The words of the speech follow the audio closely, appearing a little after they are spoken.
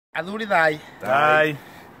Athuri thai Thai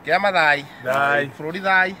kiama thai Bururi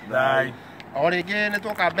thai o ringi ni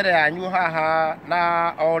twoka mbere yanyu haha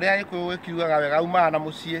na o ria Gikuyu gikiugaga wega umaga na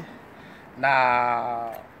mucii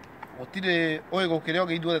na gutiri ui gukiria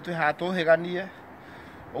ungi ithuothe twi haha tuhiganie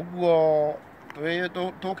uguo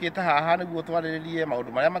tukite haha niguo twariririe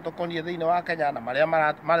maundu maria matukonie thiini wa Kenya na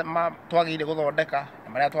maria twagire guthondeka na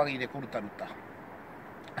maria twagire kuruta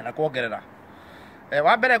na kuongerera.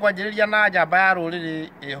 Wa mbere kwanjiriria na njamba ya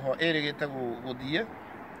ruriri iho irigite guthie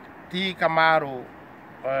ti Kamaru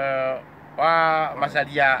wa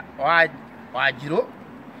Macharia wa Njiru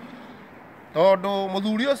tondu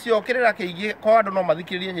muthuri ucio kirira kiingi kwa andu no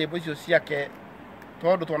mathikiririe nyimbo icio ciake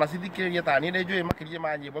tondu twanacithikiririe ta ni njui makirie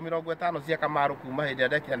ma nyimbo 50 cia Kamaru kuma hindi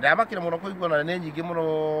ndekira ndamakire muno kuigua na ni nyingi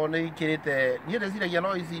muno ni ikirite ni ndeciragia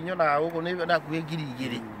no ici nyona ugu ni na kuwe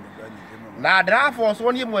 2000 na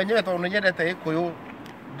ndiraforcwo nie mwenyewe tondu nyendete Gikuyu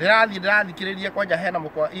ndirathikiriria kwanja hena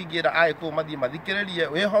mukwa ingira Agikuyu mathie mathikiririe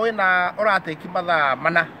wiho wina urateki mathaa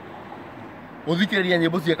mana uthikiriria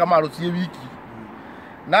nyimbo cia Kamaru cie wiki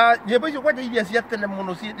na nyimbo icio kwanja iria cia tene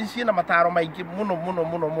muno ciina mataro maingi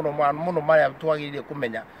muno maria twagiririe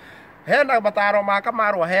kumenya. Hena mataro ma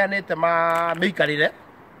Kamaru aheanite ma miikarire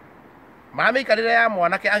ya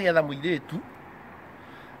mwanake agetha muiritu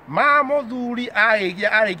ma muthuri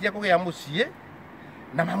arikia kugia mucii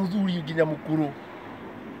na muthuri nginya mukuru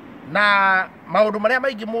na maundu maria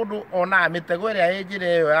maingi mundu ona mitego iria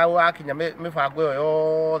injire iyo ya wakinya mibango iyo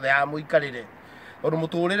yothe ya muikarire undu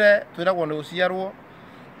muturire twiragwo ni uciarwo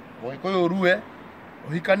Gikuyu urue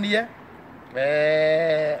uhikanie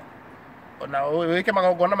ona wike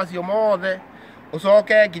magongona macio mothe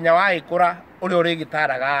ucoke nginya waikura uri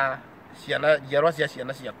urigitaraga ciana njiarwa cia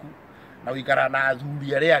ciana ciaku na wikara na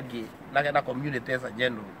athuri aria angi na community as a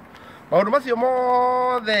general. Maundu macio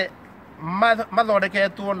mothe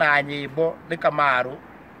mathondeketwo na nyimbo ni Kamaru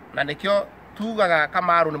na nikio tugaga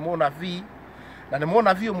Kamaru ni munabii na ni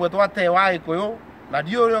munabii umwe twate wa Gikuyu na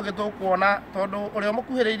ndio uri ungi tukuona tondu uri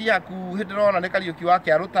umukuhiriirie akuhi ndirona ni Kariuki wa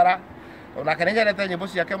Kiarutara ona kenenjerete nyimbo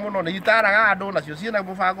ciake muno ni itaraga andu nacio ciina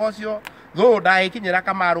mubango ucio tho ndaikinyira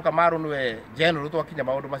Kamaru niwe general twakinya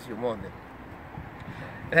maundu macio mothe.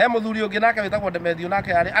 He muthuri ungi nake witagwo Ndemethio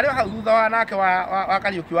nake ari hau thutha wa nake wa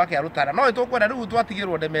Kariuki wa Kiarutara no itukwenda riu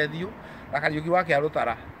twatigirwo Ndemethio na Kariuki wa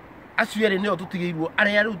Kiarutara acio eri nio tutigirwo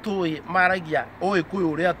aria riu tui maragia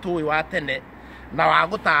Ugikuyu uria tui wa tene na wa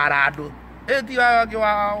gutara andu eti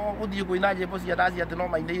wa guthie kuina nyimbo cia ndaci ati no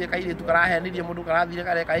mainire kairitu karahenirie mundu karathire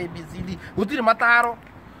kareka ABCD gutire mataro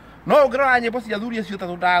no ungirora nyimbo cia thuri acio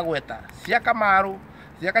tatu ndagweta cia Kamaru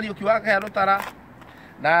cia Kariuki wa Kiarutara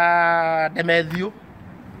na Ndemethio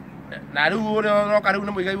na riu uroka riu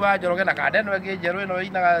ni muigai wa Njoroge na kandeno engi njeru ino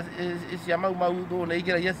inaga cia mau thu ni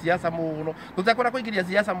igiragia siasa muno tutakwenda kuingiria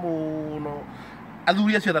siasa muno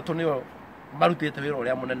athuri acio tatu nio marutite wira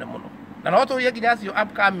uria munene muno na no tuye nginya acio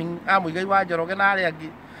upcoming muigai wa Njoroge na aria angi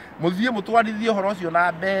muthie mutwarithie uhoro ucio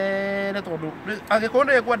na mbere tondu Agikuyu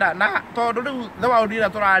ni kwenda na tondu riu the world ira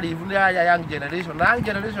turarivu ni ya young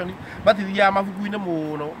generation batithia mabuku-ini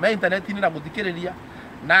muno me internet-ini na guthikiriria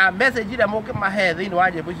na message ira muke mahe thiini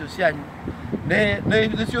wa nyimbo icio cianyu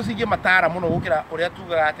ni cio cingi matara muno gukira uria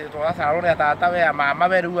tugaga ati twacaro ni atata we mama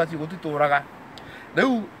we riu acio gutituraga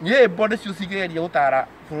riu nyimbo nicio cingigeria gutara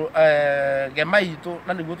ngema itu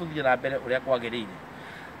na niguo tuthie na mbere uria kwagiriire.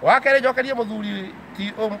 Wa kere njokerie muthuri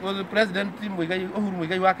president Uhuru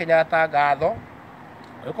Muigai wa Kenyatta ngatho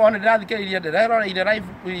uko ni ndirathikiririe ndireroreire live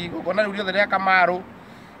gukona riu riothe ria Kamaru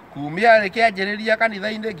kumia rikianjiriria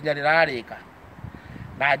kanitha-ini nginya rirarika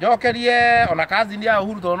na njokerie ona kazini ya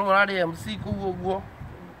Uhuru tondu urari MC kuu uguo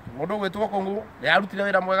mundu gwitwo Kungu ni arutire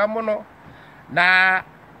wira mwega muno na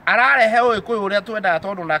ararehe Ugikuyu uria twendaga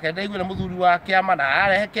tondu nake ndaiguire muthuri wa kiama na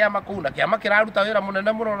ararehe kiama kuu na kiama kiraruta wira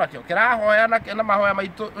munene muno nakio kirahoya na mahoya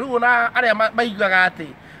maitu riu na aria maiguaga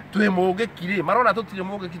ati twi mungiki marona tutire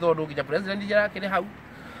mungiki tondu nginya president yake ni hau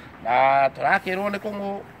na turakirwo ni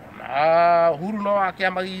Kungu na Uhuru no wa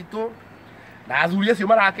kiama gitu na athuri acio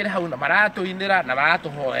marakire hau na maratuinira na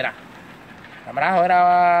maratuhoera na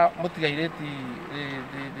marahoera mutigaireti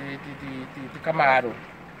Kamaru.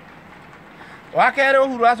 Wa kere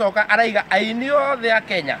Uhuru acoka araiga aini othe a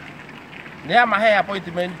Kenya ni amahe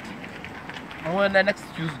appointment mwena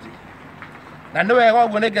next Tuesday na ni wega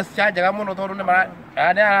uguo ni gesture njega muno tondu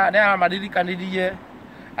ni amaririkanirie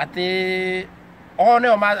ati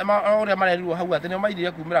oneo uria marerirwo hau ati nio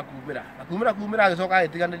maithire kumira agicoka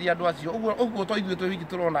agitiganiria andu acio uguo to ithuĩ wiki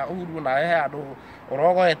turona Uhuru na he andu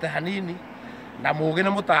urogoete hanini na mugi ni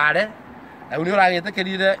mutare na uni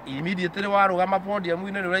uragitikirire immediately warugama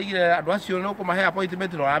podium-ini ni uraigire andu acio ni ukumahe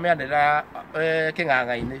appointment no rameanirira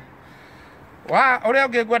king'ang'a-ini wa uria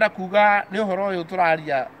ungi ngwenda kuga ni uhoro uyu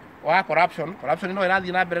turaria wa corruption no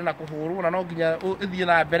irathii na mbere na kuhurwo na no nginya ithii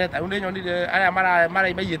na mbere ta ndi nyonire aya mara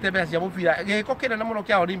maiyite mbeca cia mubira giko kinene muno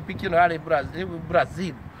kia Olympic ino yari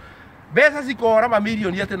Brazil mbeca cikora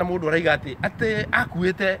mamilioni ati na mundu araiga ati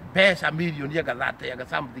akuite mbeca milioni anga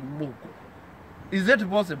something muko. Is it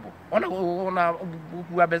possible? Ona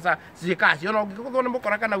kuwa mbeca cikaci ona ngikuthwo ni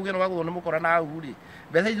mukora kana uge no gaguthwo ni mukora na uri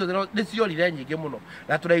mbeca icio ni ciorire nyingi muno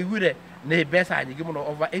na turaiguire ni mbeca nyingi muno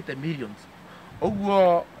over 80 millions.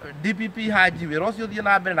 Oguo DPP Haji wira ucio thie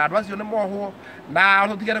na mbere na andu acio ni mohwo na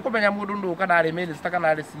tutigere kumenya mundu ndu kana ari minister kana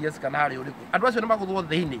ari CS kana ari uriku andu acio ni maguthwo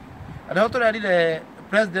thiini na turerire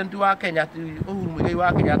president wa Kenya Uhuru Muigai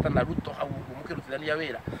wa Kenya na Ruto hau mukirutithania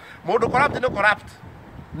wira mundu corrupt ni corrupt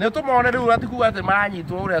ni tumone riu atikuga ati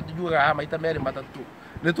maranyitwo uria tujugaga maita meri matatu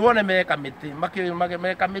ni tuone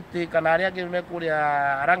meka miti kana aria angi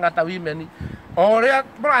mekuria Rangata women oria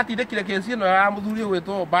maratindikire kesi ino ya muthuri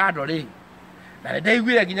gwitwo bado ri na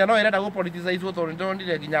ndaiguire nginya no irenda go politicize wo tondu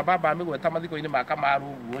ndonire nginya baba amigweta mathiko-ini ma Kamaru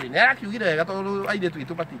uguo ri nirakiugire wega tondu aithe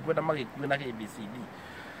twitu batikwenda magikuwe na KBCD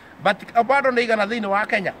but bado ni igana thiini wa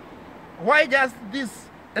Kenya. Why just this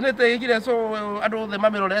anything igire so andu the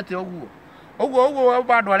mamirorete uguo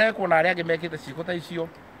bado arekwo na aria angi mekite ciiko ta icio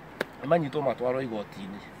manyitwo matwaro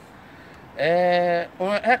igoti-ini.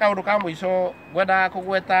 He kaundu ka muico ngwenda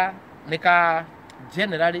kugweta nika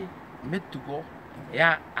generally mitugo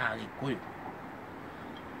ya Agikuyu.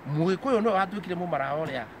 Mugikuyu no atuikire mumara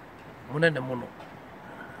uria munene muno.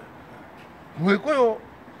 Mugikuyu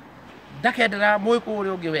ndakendera Mugikuyu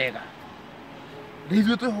uria ungi wega.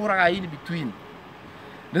 Rithu tuhuraga in between.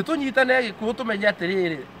 Ni tunyitane Gikuyu tumenye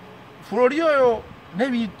atiriri bururi uyu ni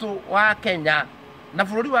witu wa Kenya na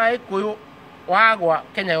bururi wa Gikuyu wagwa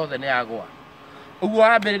Kenya yothe ni yagwa. Uguo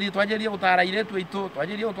ambiririe twanjirie gutara iretu itu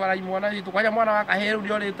twanjirie gutwara imwana itu kwanya mwana wa kaheru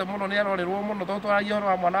ni orite muno ni arorerwo muno twaragia horo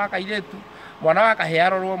wa mwana wa kairetu mwana wa kahea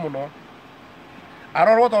arorwo muno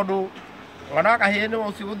arorwo tondu mwana wa kahea ni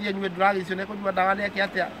ucio guthie nywe ndurathi icio ni kunyua ndawa ni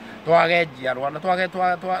atia twage njiarwa na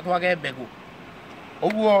twage mbegu.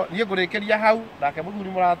 Uguo nie ngurikiria hau nake muthuri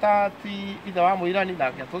murata ti ithe wa muirani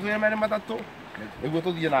nake tuthire mene matatu niguo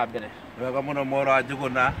tuthie na mbere wega muno mora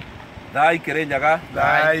njuguna thai Kirinyaga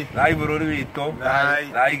thai bururi witu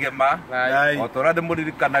thai Gema otora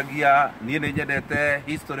ndimuririkanagia nie ni nyendete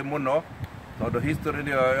history muno tondu history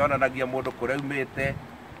ni yonanagia mundu kuria umite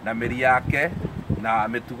na miri yake na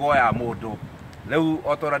mitugo ya mundu. Riu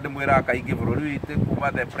otora ndimwira kaingi bururi witu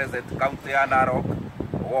kuma the present county ya Narok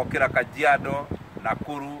ogokira Kajiado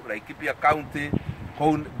Nakuru Laikipia county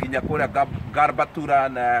kou nginya kuria Garbatura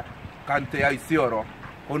na county ya Isiolo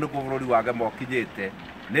kou ni bururi wage mokinyite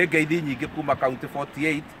ni ngeithi nyingi kuma county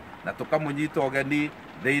 48 na tukamunyita ogeni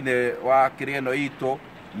thiini wa kirieno itu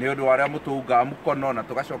ni undu waria mutunga mukono na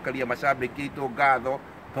tugacokeria macambiki itu ngatho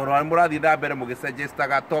tondu ni murathi na mbere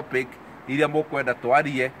mugicenjestaga topic iria mukwenda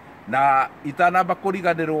twarie na itanamba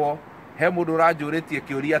kuriganirwo he mundu uranjuritie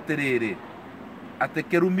kiuria atiriri ati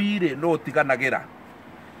kirumiri no utiganagira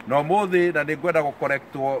no muthi na ni ngwenda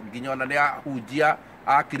gukorektwo nginya ona ni ahunjia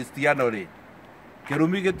a Kristiano ri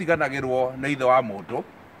kirumi gitiganagirwo ni ithe wa mundu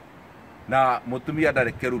na mutumia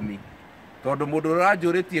ndari kirumi tondu mundu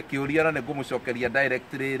uranjuritie kiuria na ni ngumucokeria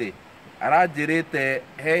directly ri aranjirite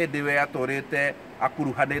he ndiwe aturite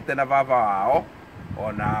akuruhanite na baba wao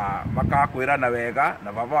ona makakwirana wega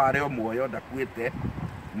na baba wari o muoyo ndakuite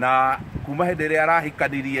na kuma hindi ria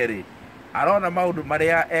arahikanirie ri arona maundu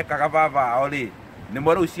maria ekaga baba wao ri ni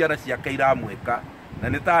mo riu ciana ciake iramwika na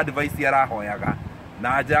ni ta advice arahoyaga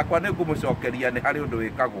na njakwa ni ngumucokeria ni hari undu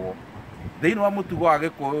wikagwo thiini wa mutugo wa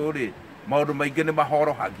Gikuyu ri maundu maingi ni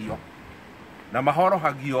mahorohagio na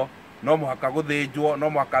mahorohagio no muhaka guthinjwo no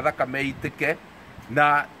muhaka thakame itike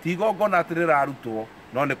na tigongona atirarutwo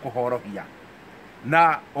no ni kuhorohia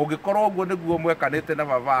na ungikorwo uguo niguo mwekanite na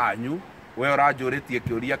baba anyu we uranjuritie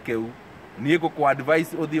kiuria kiu nie guku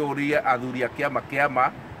advice uthie urie athuri a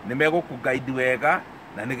kiama ni megukuguide wega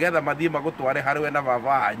na nigetha mathie magutware hari we na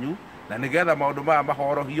baba anyu na nigetha maundu maya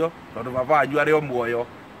mahorohio tondu baba anyu ari o muoyo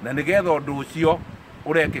na nigetha undu ucio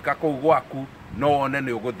urekika kuu gwaku no one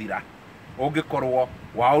ni uguthira ungikorwo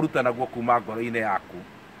wauruta naguo kuma ngoro-ini yaku.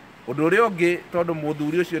 Undu uria ungi tondu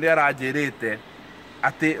muthuri ucio ni aranjirite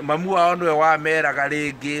ati mamu wao niwe wameraga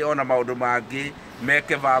ringi ona maundu mangi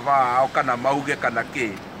meke baba wao kana mauge kana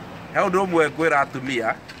ki he undu umwe ngwira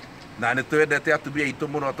atumia na ni twendete atumia itu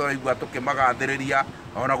muno turaigua tukimagathiriria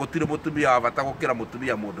ona gutire mutumia wa bata gukira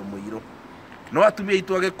mutumia mundu muiru no atumia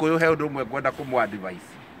itu Agikuyu he undu umwe ngwenda kumu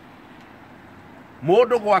advice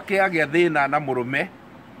mundu gwake agia thina na murume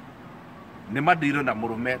ni madiro na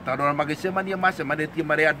murume tondu magicemania macemanitie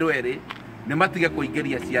mari andu eri nĩ matige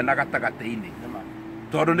kũingĩria ciana gatagatĩ-inĩ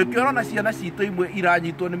tondũ nĩkĩo ũrona ciana citũ imwe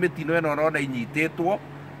iranyitwo nĩ mĩtino ĩno ũrona inyitĩtwo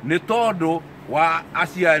nĩ tondũ wa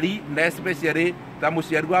aciari na especially ta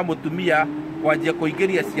mũciari wa mũtumia kwanjia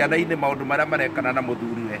kũingĩria ciana-inĩ maũndũ marĩa marekana na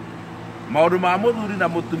mũthuriwe. Maũndũ ma mũthuri na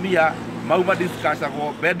mũtumia mau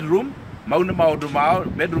madiscussagwo bedroom, mau nĩ maũndũ mao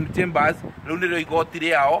bedroom chambers, rĩu nĩrĩo igoti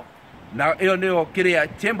rĩao na ĩyo nĩyo kĩrĩa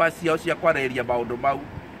chambers ciao cia kwarĩrĩria maũndũ mau,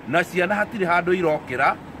 na ciana hatirĩ handũ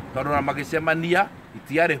irokĩra tondũ na magĩcemania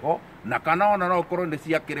itiarĩ ho, na kana ona no ũkorwo nĩ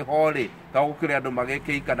ciakĩrĩ ho rĩ ta gũkĩrĩ andũ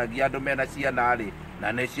magĩkĩikanagia andũ mena ciana rĩ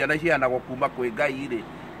na nĩ ciana ciheanagwo kuma kwĩ Ngai rĩ,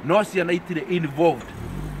 no ciana itirĩ involved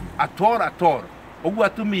at all. Ũguo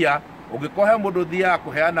atumia ũngĩkohe mũndũ thiaga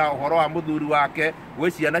kũheana ũhoro wa mũthuri wake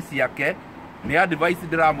gwĩ ciana ciake, nĩ advice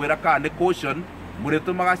ndĩramwĩra kana nĩ caution,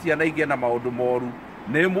 mũrĩtũmaga ciana igĩe na maũndũ moru.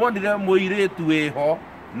 Nĩ muonire mũirĩtu wĩho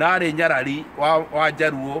narĩ nyarari wa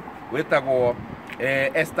Njaruo wĩtagwo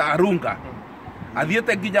Esther Arunga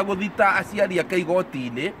athiĩte nginya gũthita aciari ake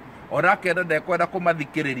igoti-inĩ, onake ndekwenda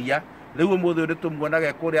kũmathikĩrĩria. Rĩu ũmũthĩ nĩ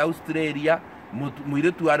tũmuonaga kũrĩa Australia,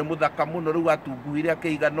 mũirĩtu arĩ mũthaka mũno, rĩu atunguhire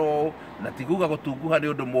akĩigana ũũ, na tikuga gũtunguha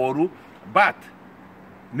nĩ ũndũ mũru, but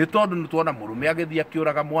nĩ tondũ nĩ tuona mũrũme agĩthiĩ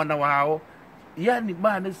akĩũraga mwana wao. Yani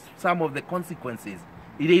man, some of the consequences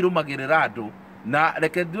iria irũmagĩrĩra andũ. Na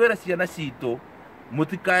reke ndwĩre ciana citũ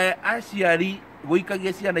mũtikae aciari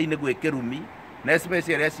gũikagia ciana-inĩ gwĩ kĩrumi, na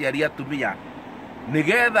especially aciari atumia,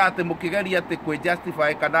 nĩgetha atĩ mũkĩgeria atĩ kwĩ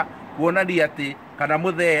justify kana kuonania atĩ kana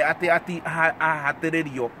mũthee atĩ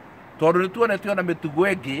ahatĩrĩrio, tondũ nĩ tuonete ona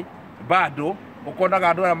mĩtugo ĩngĩ bado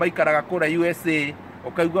ũkonaga andũ arĩa maikaraga kũrĩa USA,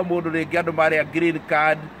 ũkaigua mũndũ rĩngĩ andũ marĩa green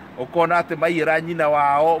card, ũkona atĩ maiyĩra nyina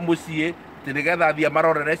wao mũciĩ atĩ nĩgetha athiĩ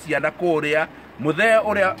marorere ciana kũrĩa. Mũthee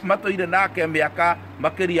ũrĩa matũire nake mĩaka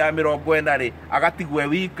makĩria ya 40 rĩ agatigwe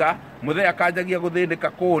wika, mũthee akanjagia gũthĩnĩka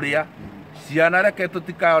kũrĩa. Ciana reke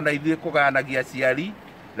tũtikae ona ithuĩ kũgayanagia aciari,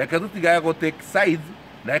 reke tũtigae gũtake sides,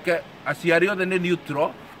 reke aciari othe nĩ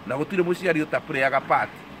neutral na gũtirĩ mũciari ũtaplayaga part.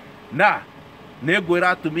 Na nĩ ngwĩra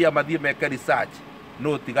atumia mathiĩ meke research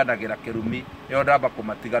no ũtiganagĩra kĩrumi, ĩyo ndamba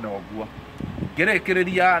kũmatigana ũguo.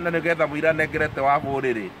 Ngĩrĩkĩrĩria na nĩgetha mũira nengerete wa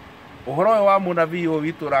bũrĩrĩ, ũhoro ũyũ wa mũnabii ũyũ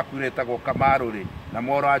witũ ũrakuĩrĩtagwo Kamarũ rĩ, na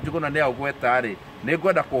Mwaũra wa Njũgũna nĩ aũgweta rĩ, nĩ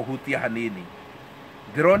ngwenda kũhutia hanini.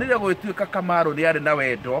 Ndĩronire gwĩtuĩka Kamarũ nĩ arĩ na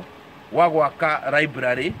wendo wa gwaka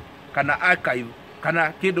library kana archive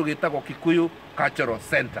kana kĩndũ gĩtagwo Kikuyu Cultural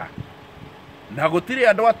Center, na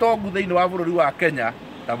gũtirĩ andũ atongu thĩinĩ wa bũrũri wa Kenya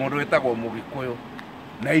ta mũndũ wĩtagwo Mũgĩkũyũ.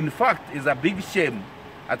 Na in fact is a big shame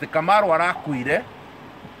atĩ Kamarũ arakuire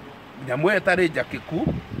nyamũ ĩtarĩ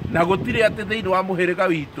njakĩku, na gũtirĩ atĩ thĩinĩ wa mũhĩrĩga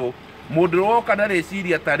witũ mũndũ woka na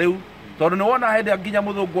rĩciria ta rĩu, tondũ nĩ wona hĩndĩ nginya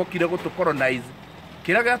mũthũngũ okire gũtũcolonize,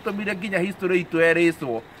 kĩrĩa gĩatũmire nginya history itũ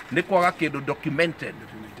erĩcwo nĩ kwaga kĩndũ documented,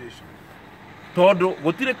 tondũ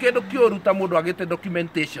gũtirĩ kĩndũ kĩũru ta mũndũ agĩte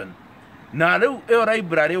documentation. Na rĩu ĩyo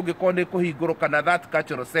library ũngĩkorwo nĩ kũhingũrwo kana that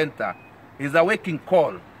cultural center is a waking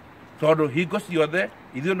call, tondũ hingo ciothe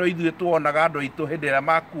ithuĩ no ithuĩ tuonaga andũ aitũ hĩndĩ ĩrĩa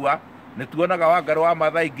makua, nĩ tuonaga Wangari wa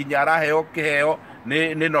Maathai nginya araheo kĩheo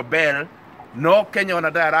nĩ Nobel, no Kenya ona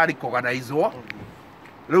ndarĩ araricognizewo.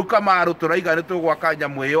 Rĩu Kamarũ tũraiga nĩ tũgwaka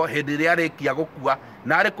nyamũ ĩyo hĩndĩ ĩrĩa arĩkia gũkua,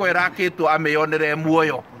 na arĩko ĩrakĩtwo amĩonere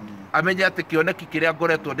muoyo, amenye atĩ kĩoneki kĩrĩa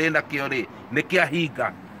ngoretwo ndĩ nakĩo rĩ nĩ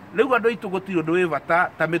kĩahinga. Rĩu andũ aitũ gũtirĩ ũndũ wĩ bata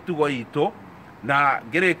ta mĩtugo itũ, na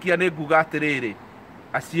ngĩrĩkia nĩ nguga atĩrĩrĩ,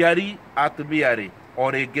 aciari atumia rĩ,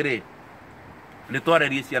 o rĩngĩ rĩ, nĩ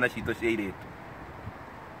twarerie ciana citũ cia airĩtu.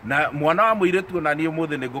 Na mwana wa mũirĩtu ona niĩ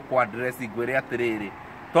ũmũthĩ nĩ ngũkũ address ngwĩre atĩrĩrĩ,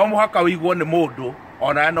 to mũhaka wĩiguo nĩ mũndũ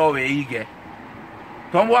ona no wĩige,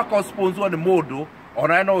 to mũhaka ũsponswo nĩ mũndũ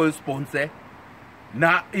ona no wĩsponsor.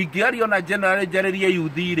 Na ingĩaria ona generally njarĩrie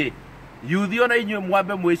yuthi rĩ, yuthi ona inyuĩ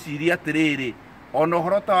mwambe mwĩcirie atĩrĩrĩ, ona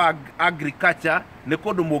ũhoro ta wa agriculture nĩ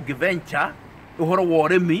kũndũ mũngĩ venture ũhoro wa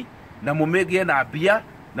ũrĩmi na mũmĩgĩe na mbia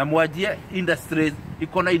na mwanjie industries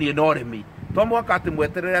ikonainie na ũrĩmi. To mũhaka atĩ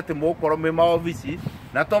mweterere atĩ mũgũkorwo mwĩ maobici,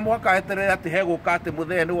 na to mũhaka eterere atĩ hegũka atĩ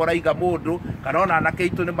mũthenya nĩ ũraiga mũndũ, kana ona anake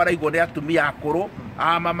aitũ nĩ maraigwo nĩ atumia akũrũ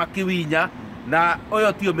mama Kiwinya. Na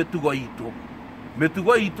ũyũ tiyo mĩtugo itũ.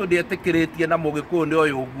 Mĩtugo itũ ndĩetĩkĩrĩtie na Mũgĩkũyũ nĩ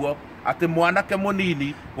ũyũ ũguo, atĩ mwanake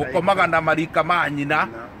mũnini gũkomaga na marika ma nyina,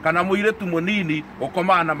 kana mũirĩtu mũnini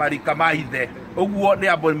gũkomaga na marika ma ithe. Ũguo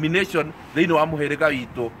nĩ abomination thĩinĩ wa mũhĩrĩga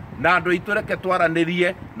witũ. Na andũ aitũ reke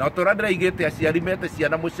twaranĩrie, na ũtora ndĩraigĩte aciari mete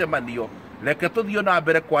ciana mũcemanio, reke tũthiĩ na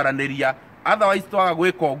mbere kwaranĩria. Otherwise twaga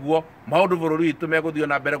gwĩka ũguo, maũndũ bũrũri witũ megũthiĩ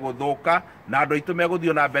na mbere gũthũka, na andũ aitũ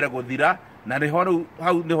megũthiĩ na mbere gũthira, na nĩho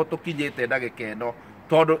hau nĩho tũkinyĩte ndagĩka ĩno,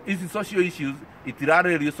 tondũ ici social issues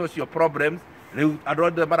itirarĩrĩrio social problems. Rĩu andũ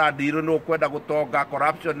othe marandirwo nĩ ũkwenda gũtonga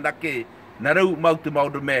corruption na kĩ, na rĩu mauti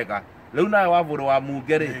maũndũ mega. Rĩu nawe Wabũrũ wa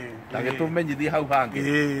Munge rĩ, Nake tumenyithie hau hangi.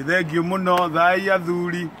 Thengio muno thai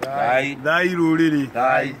athuri. Thai ruriri.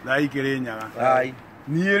 Thai Kirinyaga.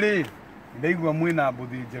 Niĩ rĩ ndaigua mwĩna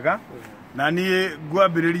mbuthi njega na niĩ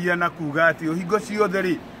ngwambĩrĩria na kuga atĩ ũhingo ciothe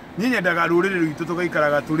rĩ niĩ nyendaga rũrĩrĩ rwitũ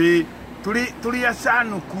tũgaikaraga tũrĩ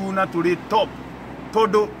acanuku na tũrĩ top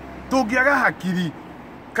tondũ tũngĩaga hakiri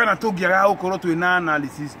kana tũngĩaga gũkorwo twĩna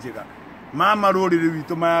analysis njega mama rũrĩrĩ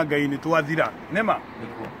rwitũ maya Ngai nĩ twathira nĩma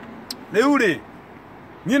rĩu rĩ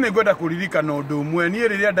niĩ nĩ ngwenda kũririkana ũndũ ũmwe niĩ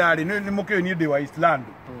rĩrĩa ndarĩ nĩ mũkĩũĩ niĩ ndĩ wa Iceland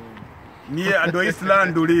niĩ andũ a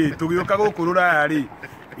Iceland rĩ tũgĩũka gũkũ rũraya rĩ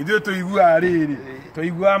ithuĩ tũiguaga rĩrĩ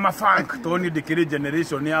tũiguaga mafunk tondũ niĩ ndĩkĩrĩ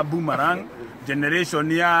generation ya Boomerang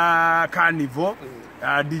generation ya Carnival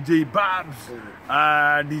DJ Babs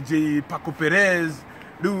DJ Paco Perez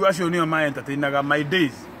rĩu acio nĩo ma entertainaga my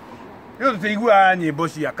days rĩu tũiguaga nyĩmbo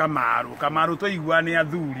cia Kamaru tũiguaga nĩ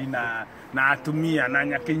athuri na atumia na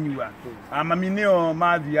nyakĩnyua mami nĩo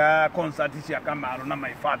mathiaga concert cia Kamaru na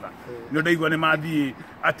my father nĩo ndaigua nĩ mathiĩ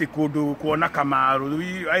atĩ kũndũ kuona Kamaru.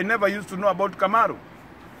 I never used to know about Kamaru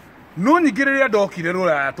no ningĩ rĩrĩa ndokire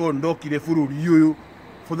rũraya tondũ ndokire bũrũri ũyũ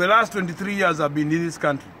for the last 23 years I've been in this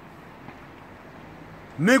country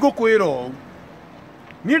nĩ ngũkwĩra ũũ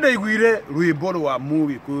niĩ ndaiguire rwĩmbo rwa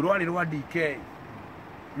Mũgĩkũyũ rwarĩ rwa DK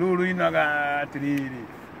rũu rũinaga atĩrĩrĩ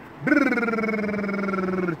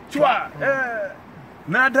chwa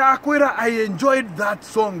na ndakwĩra I enjoyed that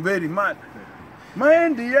song very much my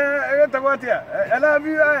dear etagwo atĩa I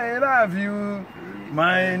love you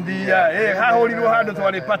my dear hahũrirwo handũ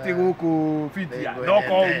twarĩ pati gũkũ fitia ndoka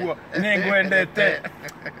ũguo nĩ ngwendete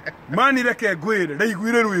mani reke ngwĩre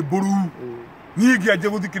ndaiguire rwĩmbo rũu niĩ ngĩanjia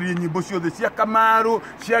gũthikĩrĩria nyĩmbo ciothe cia Kamaru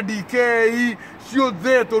cia DK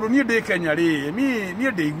ciothe tondũ niĩ ndĩ Kenya rĩ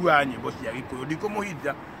niĩ ndĩiguaga nyĩmbo cia Gĩkũyũ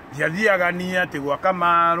ndikũmũhitha ndiathiaga niĩ atĩ gwa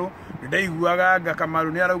Kamaru ndaiguaga anga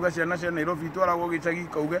Kamaru nĩ arauga ciana cia Nairobi twaragwo gĩcagi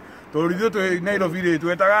kauge tondũ ithuĩ twĩ Nairobi rĩ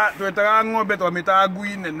twetaga ng'ombe twamĩtaga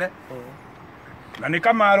ngui nene na nĩ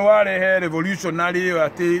Kamaru arehe revolutionary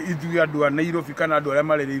atĩ ithuĩ andũ a Nairobi kana andũ arĩa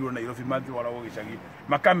marereirwo Nairobi matwaragwo gĩcagi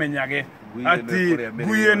makamenyage atĩ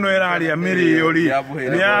ngui ĩno ĩrarĩa mĩrĩo rĩ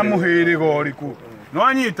nĩ ya mũhĩrĩga ũrĩkũ no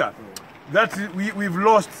anyita that we've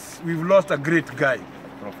lost a great guy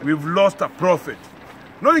we've lost a prophet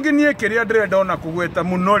no ningĩ niĩ kĩrĩa ndĩrenda ona kũgweta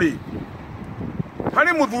mũno rĩ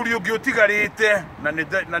harĩ mũthuri ũngĩ ũtigarĩte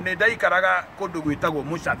na nĩ ndaikaraga kũndũ gwĩtagwo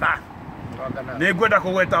Mũcatha nĩ ngwenda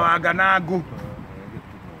kũgweta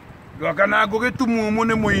Wanganangũ Gĩtumumu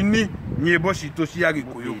nĩ mũini nyĩmbo citũ cia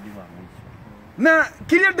Gĩkũyũ na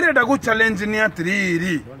kĩrĩa ndĩrenda gũ challenge nĩ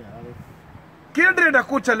atĩrĩrĩ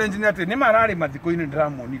nĩ mararĩ mathiko-inĩ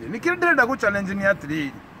ndĩramonire nĩ kĩrĩa ndĩrenda gũ challenge nĩ atĩrĩrĩ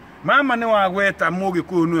mama nĩ wagweta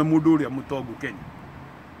Mũgĩkũyũ nĩwe mũndũ ũrĩa mũtongu Kenya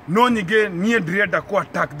no nyingĩ niĩ ndĩrenda kũ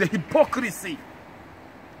attack the hypocrisy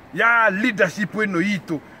ya leadership ĩno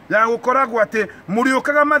itũ ya gũkoragwo atĩ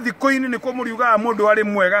mũrĩũkaga mathiko-inĩ nĩkuo mũriugaga mũndũ arĩ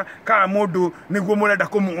mwega kana mũndũ nĩguo mũrenda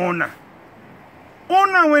kũmuona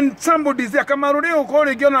ona when somebody is there Kamaru rĩu ũkorwo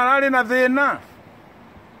rĩngĩ ona ararĩ na thĩna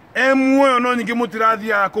muoyo no nyingĩ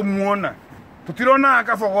mũtirathiaga kũmuona tũtironaga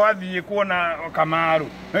Kabogo athiĩ kuona Kamaru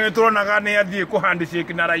na nĩtũronaga nĩ athiĩ kũ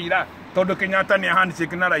handshake na Raila tondũ Kenyatta nĩ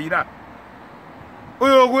handshake na Raila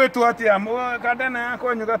ũyũ gwĩtwo atĩa kandana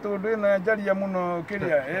yakwa nyuga tondũ ĩno njaria mũno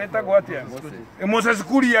kĩrĩa etagwo atĩa Moses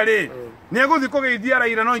Kuria rĩ nĩ egũthiĩ kũgeithia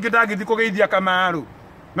Raila no ingĩ ndangĩthiĩ kũgeithia Kamaru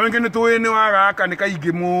no ingĩ nĩtũĩ nĩ wa gaka nĩ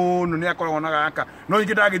kaingĩ mũno nĩ akoragwo na gaka no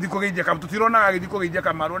ingĩ ndangĩthiĩ kũgeithia Kamaru tũtironaga agĩthiĩ kũgeithia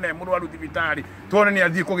Kamaru na mũrwaru thibitarĩ tuone nĩ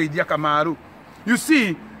athiĩ kũgeithia Kamaru. You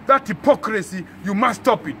see that hypocrisy you must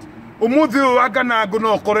stop it. Ũmũthĩ ũyũ Wanganangũ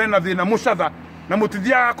no ũkorwo na thĩna Mũcatha na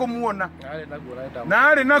mũtithiaga kũmuona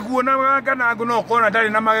na arĩ naguo na Wanganangũ no ũkorwo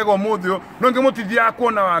ndarĩ na magego ũmũthĩ ũyũ no ingĩ mũtithiaga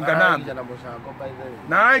kuona Wanganangũ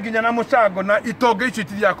na nginya na Mũcango na itonga icio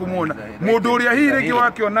itithiaga kũmuona mũndũ ũrĩa hihi rĩngĩ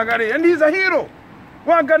wakĩonaga rĩ and he is a hero.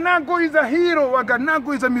 Wanganangũ is a hero.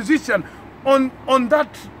 Wanganangũ is a musician on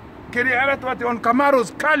that on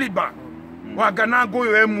Kamaru's caliber. Wanganangũ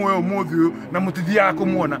ũyũ muoyo ũmũthĩ ũyũ na mũtithiaga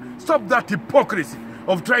kũmuona. Stop that hypocrisy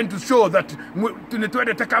of trying to show that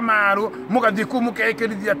nĩtwendete Kamaru mũgathiĩ kũ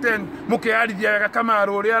mũkeĩkĩrithia tent mũkearithia wega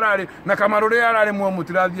Kamaru ũrĩa ararĩ na Kamaru ũrĩa ararĩ muoyo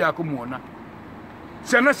mũtirathiaga kũmuona.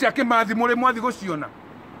 Ciana cia Kĩmathi mũrĩ mwathi gũciona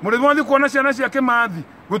mũrĩ mwathi kuona ciana cia Kĩmathi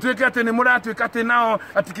gũtuĩke atĩ nĩ mũratuĩka atĩ nao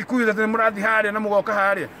atĩ Kikuyu atĩ nĩ mũrathi harĩa na mũgoka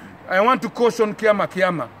harĩa. I want to caution Kĩama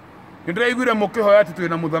nĩ ndĩraiguire mũkĩhoya atĩ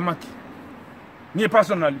twĩna mũthamaki. Niĩ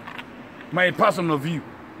personally my personal view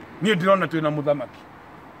niĩ ndĩrona twĩna mũthamaki.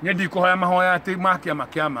 Niĩ ndikũhoya mahoya atĩ ma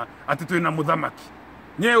Kĩama atĩ twĩna mũthamaki.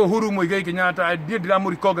 Niĩ Uhuru Muigai Kenyatta niĩ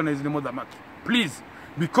ndiramũrecognize nĩ mũthamaki. Please,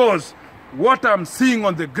 because what I'm seeing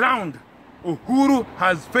on the ground, Uhuru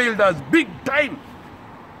has failed us big time.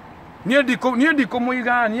 Niye diko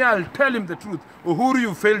muigani, I'll tell him the truth. Uhuru,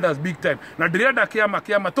 you failed us big time. Na direda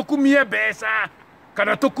kiama tukumie besa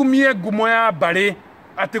kana tukumie gumo ya bare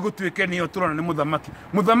ati gutuike ni oturana ni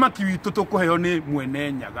muthamaki witu tukuheo ni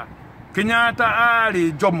mwene nyaga. Kenyatta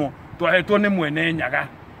ari jomo twahetwo ni mwene nyaga.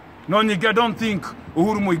 No nyingi, I don't think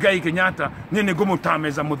Uhuru Muigai Kenyatta ni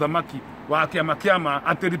gumutameza muthamaki wa kiama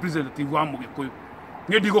ati representative wa Mugikuyu.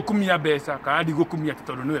 Niye digo kumia besa kana digo kumia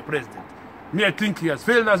titondo niwe president. Me, I think he has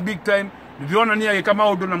failed us big time. Ndiona ni agika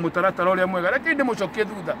maundu na mutaratara uria mwega reke ndimucokie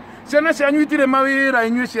thutha. Ciana cianyu itire mawira,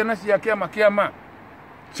 inyue ciana cia kiama.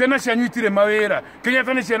 Ciana cianyu itire mawira.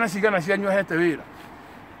 Kenyatta ni ciana cigana cianyu hete wira.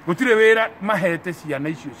 Gutire wira mahete ciana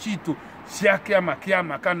icio citu cia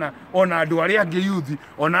kiama kana ona andu aria angi youth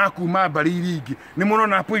ona akuma mbari iringi ni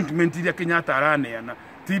murona appointment iria Kenyatta araneana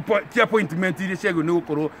ti appointment iria ciagu ni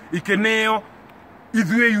gukorwo ikeneo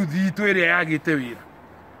ithue youth itu iria yagite wira.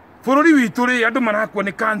 Fururi witu ri andu marakwa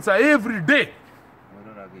ni cancer every day.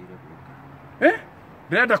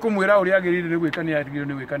 Ndenda kumwira uri agirire ni gwikania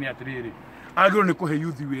atiriri. Agiro ni kuhe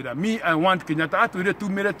youth wira. Me, I want Kenyatta atwire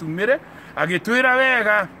tumire agitwira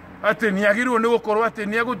wega ati ni agirwo ni gukorwo ati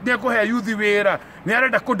ni kuhe youth wira. Ni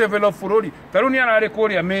arenda ku develop fururi. Taru ni arare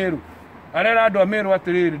kuria Meru. Arera andu a Meru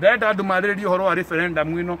atiriri. Ndenda andu mariririe horo wa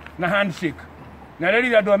referendum ino na handshake. Na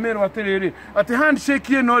arerire andu a Meru atiriri ati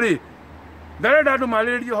handshake ino ri ndarenda andu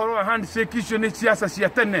mariririe horo wa handshake icio ni siasa cia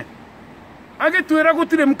tene. Agitwira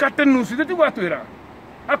gutire mkate nusu, nditu gwatwira.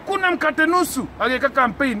 Hakuna mkate nusu, agika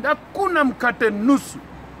campaign, hakuna mkate nusu.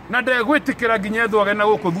 Na ndegwitikira nginya thwage na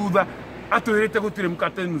guku thutha atwirite gutire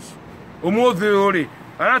mkate nusu. Umuthi uri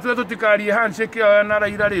aratwe tutikarie handshake ya na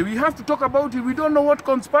Raila ri. We have to talk about it. We don't know what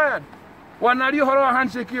conspired. Wanario horo wa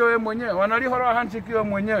handshake yo mwenyewe, wanario horo wa handshake yo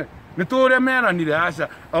mwenyewe. Nitore mena ni asha.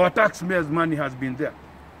 Our taxpayers' money has been there.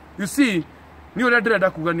 You see, ni ule ndĩrenda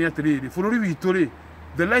kuga ni atiriri fururi witu ri,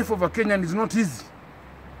 the life of a Kenyan is not easy.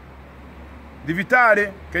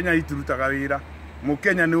 Divitare Kenya iturutaga wira, mu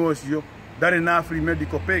Kenya ni ocio ndari na free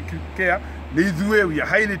medical care, ni ithue we are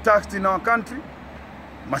highly taxed in our country.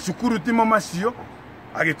 Mashukuru timo macio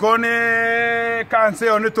agikone cancer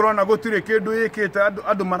yo ni turona gutire kindu yikite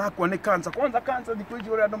andu marakwa ni cancer. Kwanza cancer dikuiji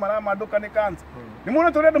uri andu maramaduka ni cancer. Ni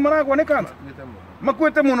muno turi andu marakwa ni cancer.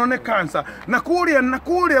 Makwete muno ni cancer. Na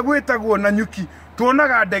kuria gwetagwo na nyuki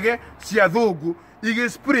tuonaga ndege cia thungu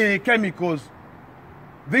igispray chemicals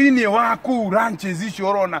thiini wa ku ranches icio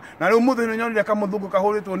urona. Na riu muthenya nyonire kamuthungu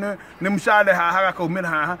kahuritwo ni mshale haha gakaumira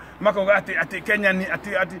haha makauga ati Kenya ni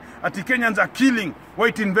ati Kenyans are killing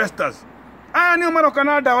white investors. Aya ni maroka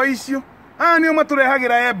na dawa icio, aya ni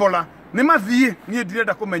maturehagira Ebola. Ni mathie ni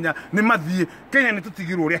ndirenda kumenya ni mathie. Kenya ni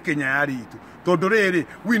tutigirwo uria Kenya yari itu tondu riri,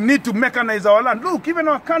 we need to mechanize our land. Look, even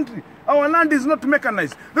our country, our land is not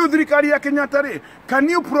mechanized. Riu thirikari ya Kenyatta ri, can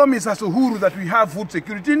you promise us Uhuru that we have food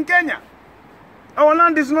security in Kenya? Our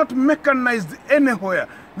land is not mechanized anywhere.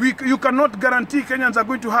 You cannot guarantee Kenyans are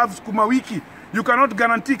going to have sukuma wiki. You cannot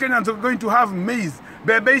guarantee Kenyans are going to have maize.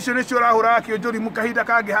 Bebe icio ni cio rahura kionjori mukahida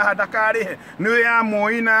kage haha dakarihe niwe ya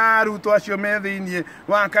moina Ruto acio me thiini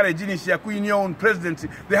wa karejini cia in your own presidency.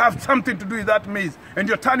 They have something to do with that maize, and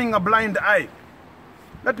you're turning a blind eye.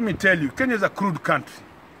 Let me tell you, Kenya is a crude country.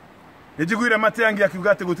 Nijiguire Matiang'i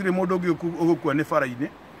akiuga ati gutire mundu ungi ugukua ni fara-ini.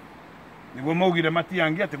 Niguo maugire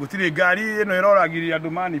Matiang'i ati gutire ngari ino iroragiria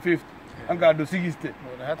andu mani 50 anga andu 60.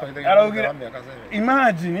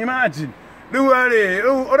 Imagine.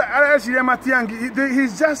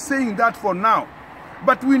 He's just saying that for now.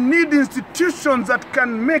 But we need institutions that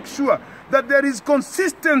can make sure that there is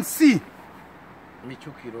consistency.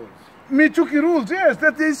 Michuki rules, yes,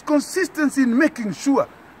 that there is consistency in making sure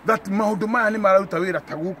that maundu maya ni marauta wira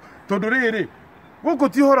taguku. Tondu riri guku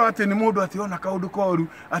ti horo ati ni mundu ati ona kaundu koru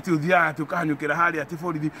ati uthia ati ukahanyukira hari ati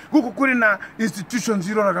borithi. Guku kuri na institutions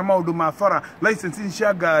iroraga maundu ma fara licensing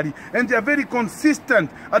cia ngari, and they are very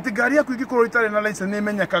consistent. Ati ngari yaku igikorwo itare na license ni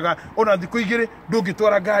menyakaga ona thiku igiri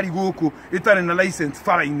ndungitwara ngari guku itare na license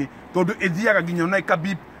fara-ini tondu ithiaga nginya na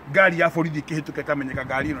ikabip ngari ya borithi kihituke kamenyeka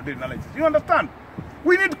ngari ino ndiri na license. You understand?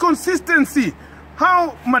 We need consistency.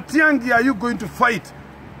 How, Matiang'i, are you going to fight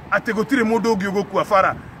ati gutire mundu ungi ugukua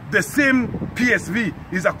fara? The same PSV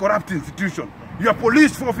is a corrupt institution. Your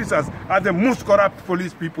police officers are the most corrupt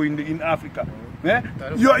police people in Africa.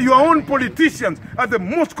 Your own politicians are the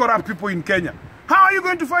most corrupt people in Kenya. How are you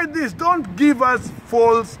going to fight this? Don't give us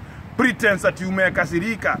false pretense that you may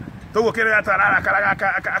kasirika.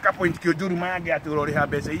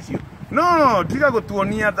 No, tiga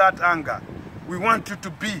gutuonia that anger. We want you to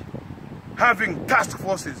be having task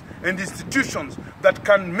forces and institutions that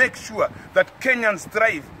can make sure that Kenyans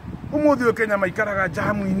thrive. Umuthi Kenya maikaraga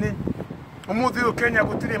jamu ine. umuthi uyu Kenya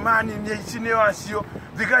gutire mani ni ici ni wacio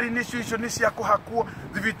thigari nicio icio ni cia kuhakwo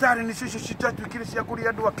thibitari nicio icio citatwikire cia kuri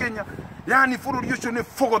andu a Kenya yani bururi ucio ni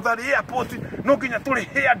fogothari airport no nginya turi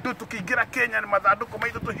he andu tukiingira Kenya ni mathanduku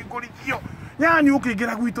maitu tuhingurithio yani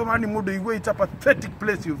ukiingira gwitu mani mundu igwe it's a pathetic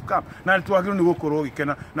place you've come na twagirwo ni gukorwo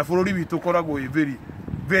gikena na bururi witu koragwo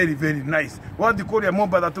very nice wathi kuria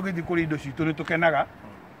Mombasa tugithi kuri indo citu ni tukenaga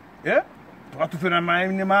tukatubira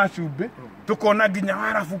maini macumbi tukona nginya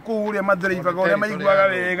warabu kuu uria mathreivaga uria maiguaga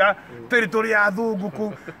wega territory ya thungu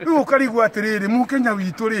kuu riu ukarigwa atiriri Mukenya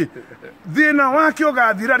witu ri thina wake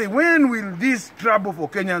ugathira ri when will this trouble for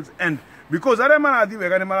Kenyans end because aria marathi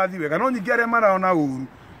wega ni marathi wega no nyingi aria maraona uru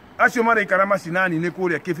acio maraikara macinani ni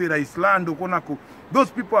kuria Kibera Island ukonaku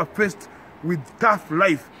those people are faced with tough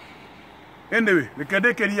life anyway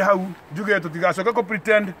rekedekeria hau njuge tutigacoka ko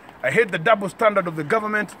pretend I hate the double standard of the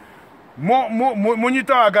government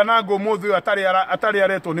munyita waganango muthu atari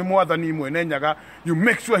areto ni mwathani imwe nenyaga you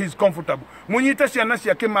make sure he's comfortable munyita ciana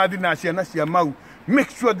cia Kimathi na ciana cia Mau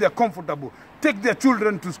make sure they are comfortable take their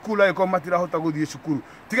children to school ayiko matirahota guthie cukuru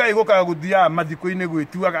tiga iguka guthia mathiko-ini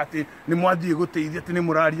gwituaga ati ni mwathie guteithia ati ni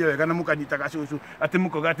muraria wega na mukanyitaga cucu ati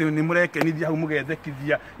mukoga ati ni murekenithia hau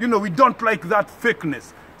mugethekithia you know we don't like that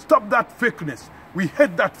fakeness stop that fakeness we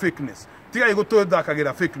hate that fakeness tiga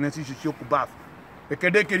igututhakagira fakeness icio cio kubath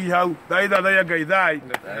ekedekeri hau thaitha thai ngai thai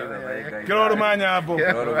kiroro manyambo